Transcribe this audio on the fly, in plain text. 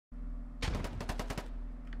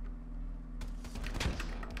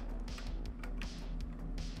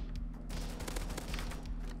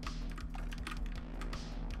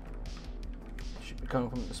coming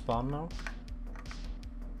from the spawn now.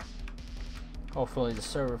 Hopefully the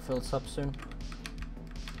server fills up soon.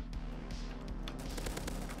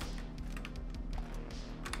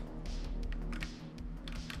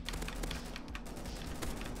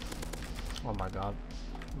 Oh my god.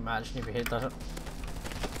 Imagine if you hit that.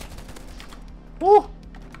 Woo!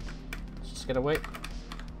 Let's just get away.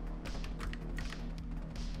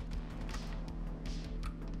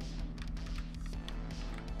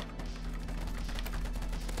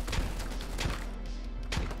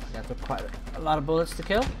 I got quite a lot of bullets to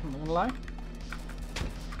kill, I'm not gonna lie.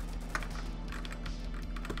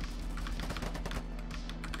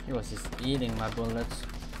 He was just eating my bullets.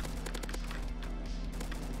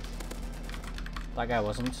 That guy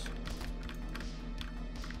wasn't.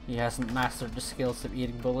 He hasn't mastered the skills of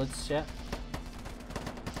eating bullets yet.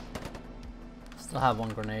 Still have one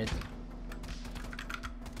grenade.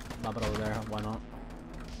 Lob it over there, why not?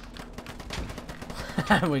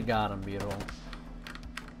 We got him, beautiful.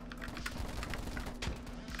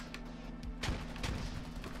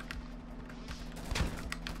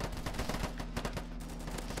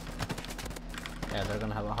 Yeah, they're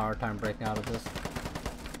gonna have a hard time breaking out of this.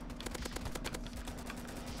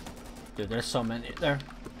 Dude, there's so many there.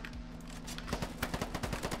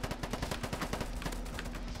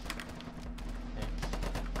 Okay.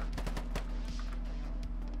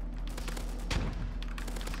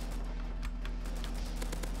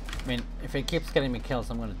 I mean, if it keeps getting me kills,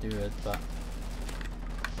 I'm gonna do it, but...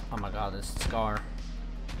 Oh my god, this scar.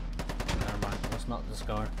 Never mind, it's not the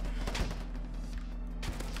scar.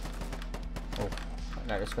 Oh, that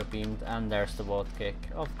guy just got beamed, and there's the vote kick,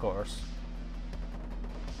 of course.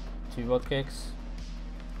 2 vote kicks.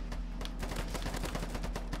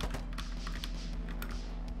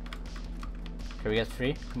 Can we get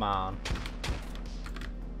 3? Come on.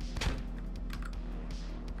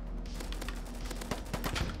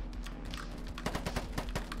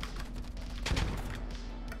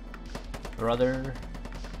 Brother.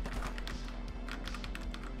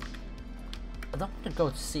 I don't want to go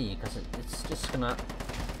to C because it's just gonna...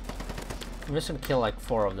 I'm just gonna kill like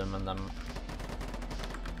 4 of them and then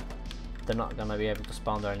they're not gonna be able to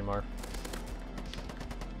spawn there anymore.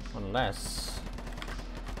 Unless...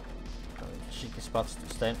 cheeky spots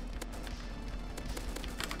to stay.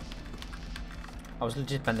 I was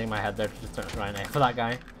legit bending my head there to just try and aim for that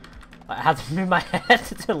guy. I had to move my head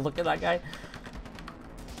to look at that guy.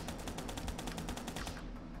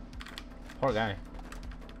 Poor guy.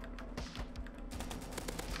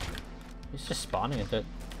 He's just spawning into it.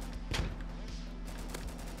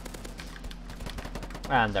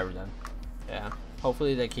 And there we're done. Yeah,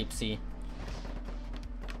 hopefully they keep C.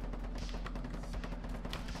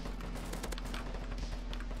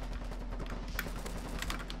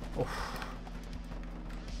 Oof.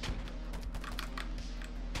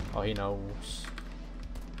 Oh, he knows.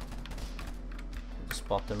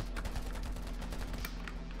 Spot him.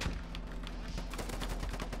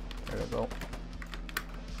 There we go.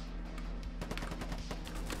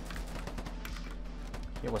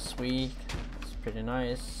 It was sweet. It's pretty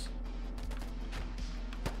nice.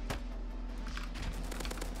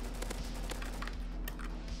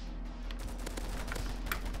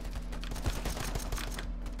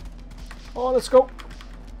 Oh, let's go.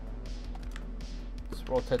 Let's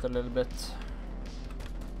rotate a little bit.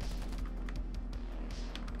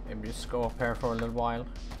 Maybe just go up here for a little while.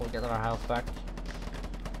 We'll get our health back.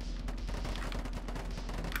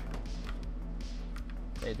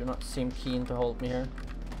 They do not seem keen to hold me here.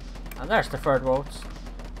 And there's the third vote.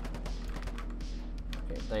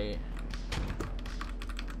 Okay, they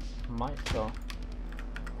might go.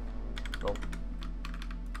 Go.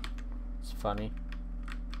 It's funny.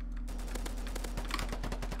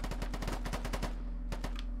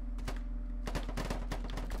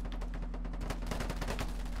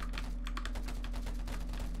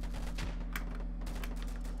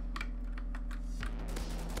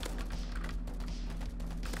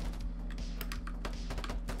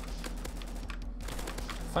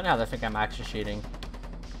 Funny how they think I'm actually cheating.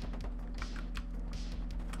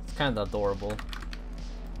 It's kind of adorable.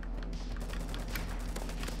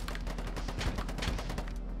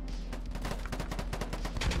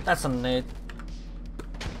 That's a nade.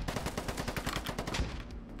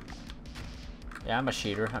 Yeah, I'm a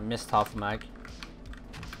cheater. I missed half a mag.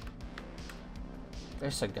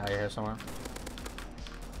 There's a guy here somewhere.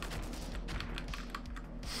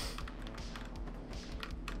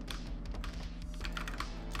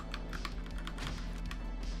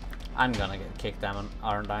 I'm gonna get kicked down,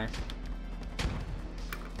 aren't I?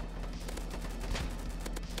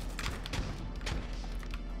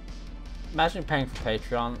 Imagine paying for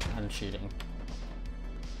Patreon and cheating.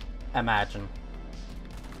 Imagine.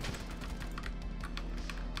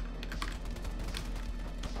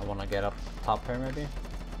 I want to get up top here maybe.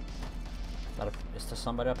 Is there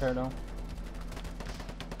somebody up here though?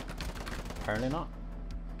 Apparently not.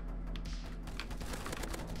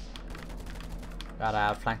 Gotta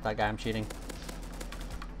outflank that guy, I'm cheating.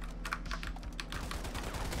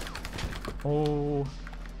 Oh.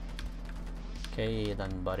 Okay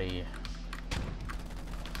then, buddy.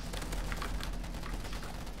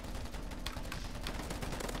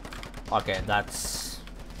 Okay, that's...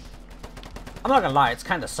 I'm not gonna lie, it's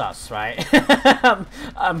kinda sus, right?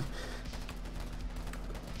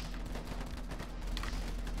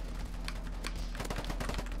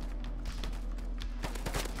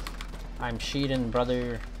 I'm cheating,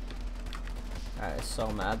 brother. That is so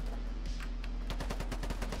mad.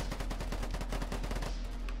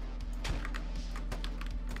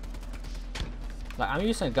 Like, I'm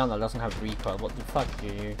using a gun that doesn't have recoil. What the fuck do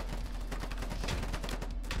you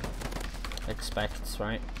expect,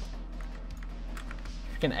 right?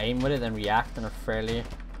 If you can aim with it and react in a fairly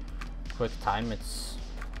quick time, it's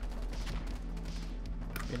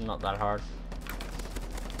really not that hard.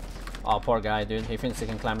 Oh, poor guy, dude. He thinks he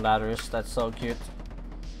can climb ladders. That's so cute.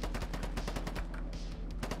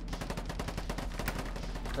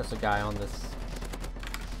 There's a guy on this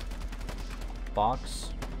box.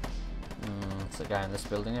 It's a guy in this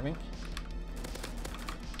building, I think.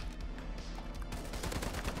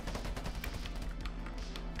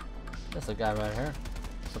 There's a guy right here.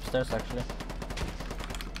 It's upstairs, actually.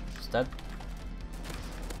 He's dead.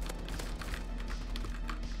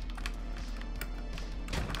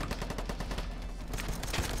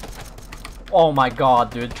 Oh my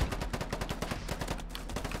god, dude.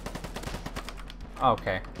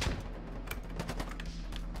 Okay.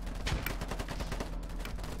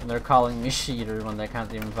 And they're calling me cheater when they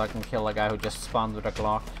can't even fucking kill a guy who just spawned with a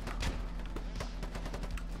Glock.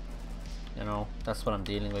 You know, that's what I'm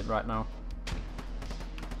dealing with right now.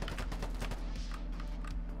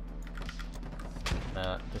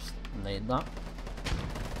 Just need that.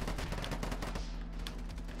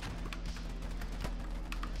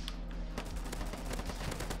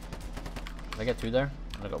 Did I get two there?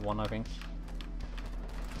 I got one, I think.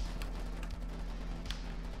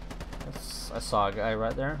 I saw a guy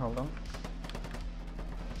right there. Hold on.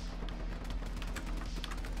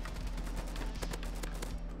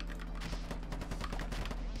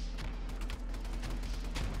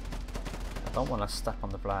 I don't want to step on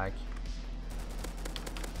the flag.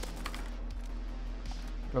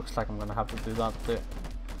 Looks like I'm gonna have to do that to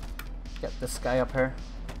get this guy up here.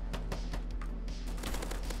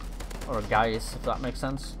 Or guys, if that makes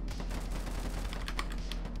sense.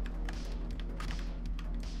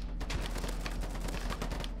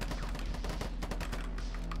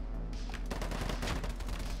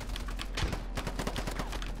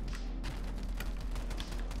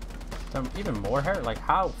 Even more here? Like,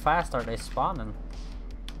 how fast are they spawning?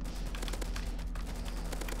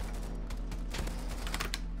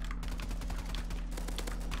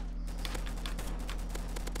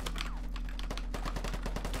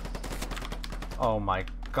 Oh my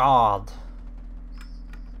god.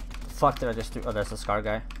 The fuck did I just do? Oh, there's a Scar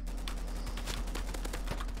guy.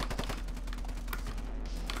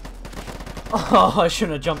 Oh, I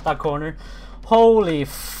shouldn't have jumped that corner. Holy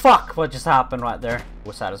fuck, what just happened right there? It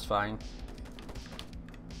was satisfying.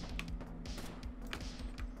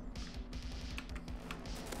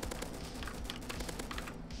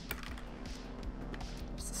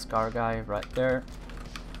 There's the Scar guy right there.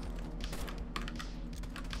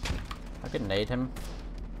 I could nade him.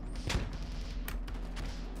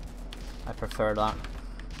 I prefer that,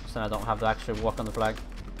 so then I don't have to actually walk on the flag.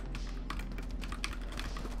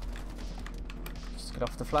 Just get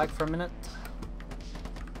off the flag for a minute.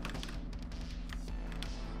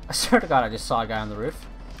 I swear to god I just saw a guy on the roof.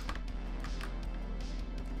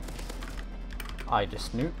 I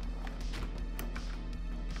just knew.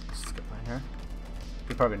 Let's get behind here.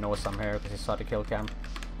 He probably knows I'm here because he saw the kill cam.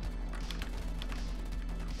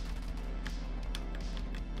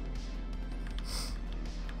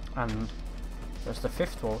 And there's the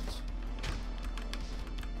 5th vault.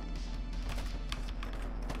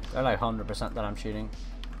 They're like 100% that I'm cheating.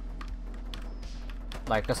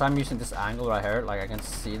 Like, cause I'm using this angle right here, like I can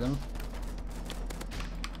see them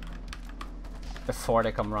before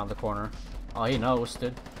they come around the corner. Oh, he knows,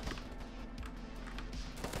 dude.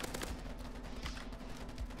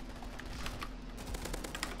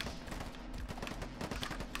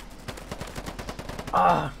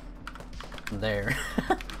 Ah, there.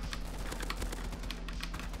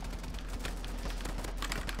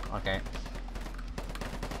 Okay.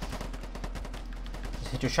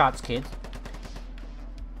 Get your shots, kid.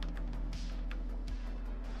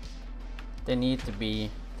 They need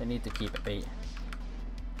to keep 8.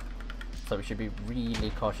 So we should be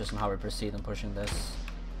really cautious on how we proceed in pushing this.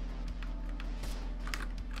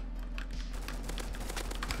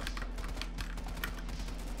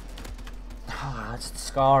 It's the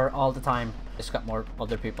Scar all the time. It's got more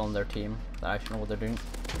other people on their team that actually know what they're doing.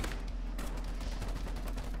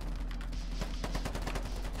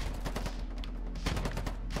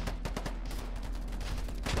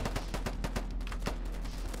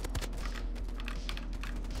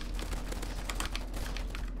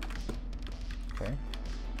 Okay.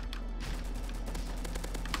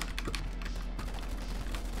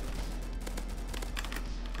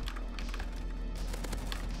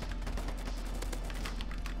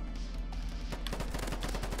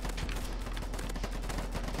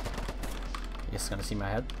 He's gonna see my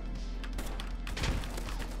head.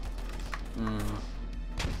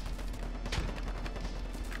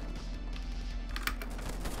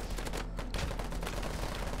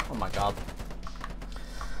 Oh my god.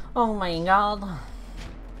 Oh my god.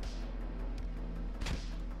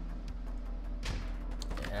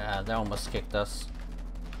 Yeah, they almost kicked us.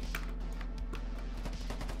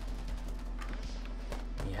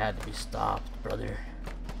 You had to be stopped, brother.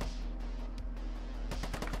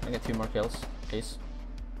 I get 2 more kills, please.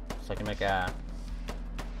 So I can make a...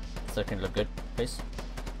 So I can look good, please.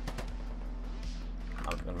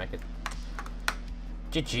 I'm gonna make it.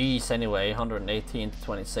 GG's anyway, 118 to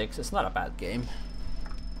 26. It's not a bad game.